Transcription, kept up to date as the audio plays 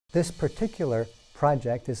This particular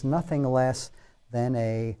project is nothing less than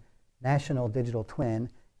a national digital twin,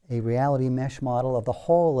 a reality mesh model of the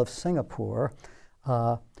whole of Singapore.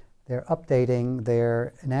 They're updating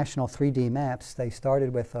their national 3D maps. They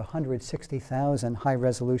started with 160,000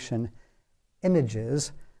 high-resolution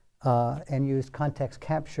images and used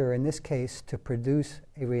ContextCapture in this case to produce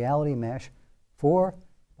a reality mesh for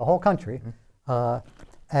the whole country at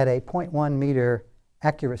a 0.1 meter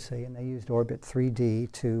accuracy, and they used Orbit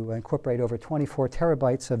 3D to incorporate over 24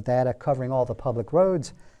 terabytes of data covering all the public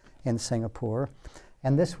roads in Singapore.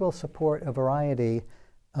 And this will support a variety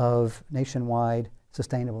of nationwide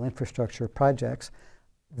sustainable infrastructure projects.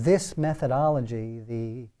 This methodology,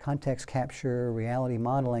 the ContextCapture reality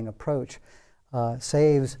modeling approach,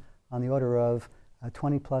 saves on the order of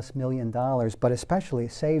 $20+ million, but especially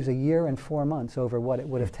saves a year and 4 months over what it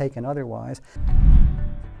would have taken otherwise.